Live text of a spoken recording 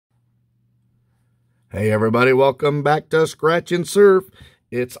Hey everybody, welcome back to Scratch and Surf.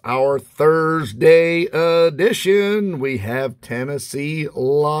 It's our Thursday edition. We have Tennessee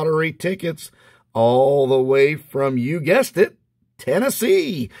lottery tickets all the way from, you guessed it,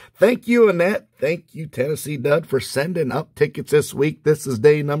 Tennessee. Thank you, Annette. Thank you, Tennessee Dud, for sending up tickets this week. This is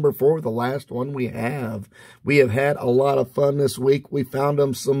day number 4, the last one we have. We have had a lot of fun this week. We found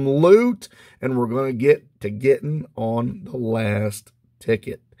them some loot, and we're going to get to getting on the last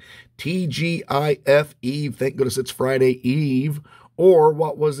ticket. TGIF Eve, thank goodness it's Friday Eve. Or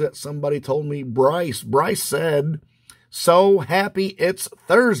what was it? Somebody told me, Bryce said, so happy it's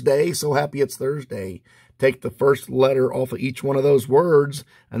Thursday. So happy it's Thursday. Take the first letter off of each one of those words,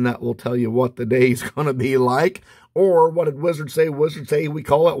 and that will tell you what the day is going to be like. Or what did Wizard say? Wizard say we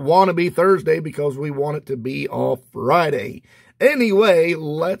call it Wannabe Thursday because we want it to be off Friday. Anyway,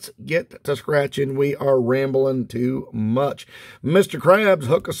 let's get to scratching. We are rambling too much. Mr. Krabs,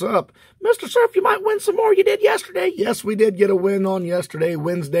 hook us up. Mr. Surf, you might win some more. You did yesterday. Yes, we did get a win on yesterday,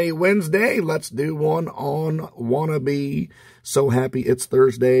 Wednesday. Let's do one on Wannabe. So happy it's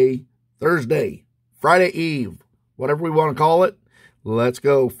Thursday. Friday Eve, whatever we want to call it. Let's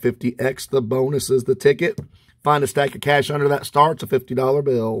go. 50X, the bonus is the ticket. Find a stack of cash under that star. It's a $50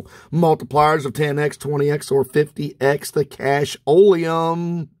 bill. Multipliers of 10X, 20X, or 50X, the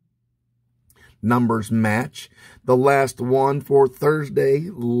cash-oleum. Numbers match. The last one for Thursday.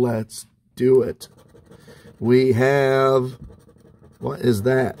 Let's do it. We have, what is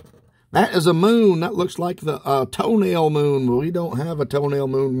that? That is a moon. That looks like the toenail moon. We don't have a toenail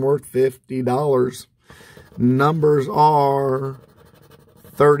moon worth $50. Numbers are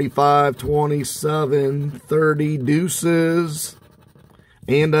 35, 27, 30 deuces,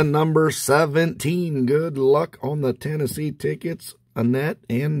 and a number 17. Good luck on the Tennessee tickets, Annette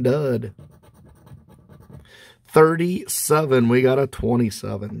and Dud. 37, we got a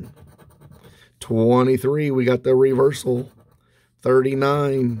 27. 23, we got the reversal.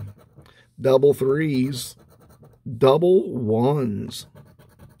 39, double threes, double ones.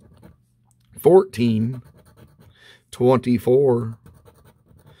 14, 24,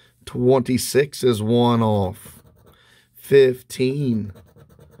 26 is one off. 15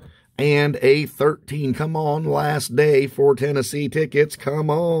 and a 13. Come on, last day for Tennessee tickets. Come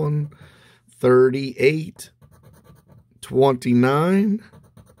on. 38, 29,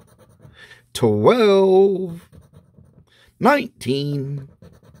 12, 19,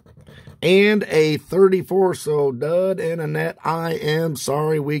 and a 34. So, Dud and Annette, I am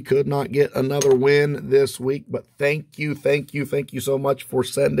sorry we could not get another win this week, but thank you so much for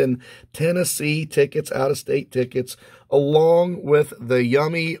sending Tennessee tickets, out-of-state tickets, along with the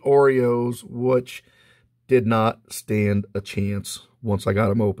yummy Oreos, which did not stand a chance once I got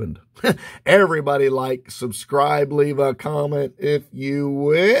them opened. Everybody like, subscribe, leave a comment if you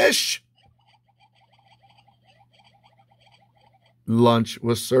wish. Lunch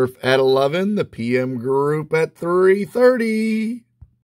with Surf at 11, the PM group at 3:30.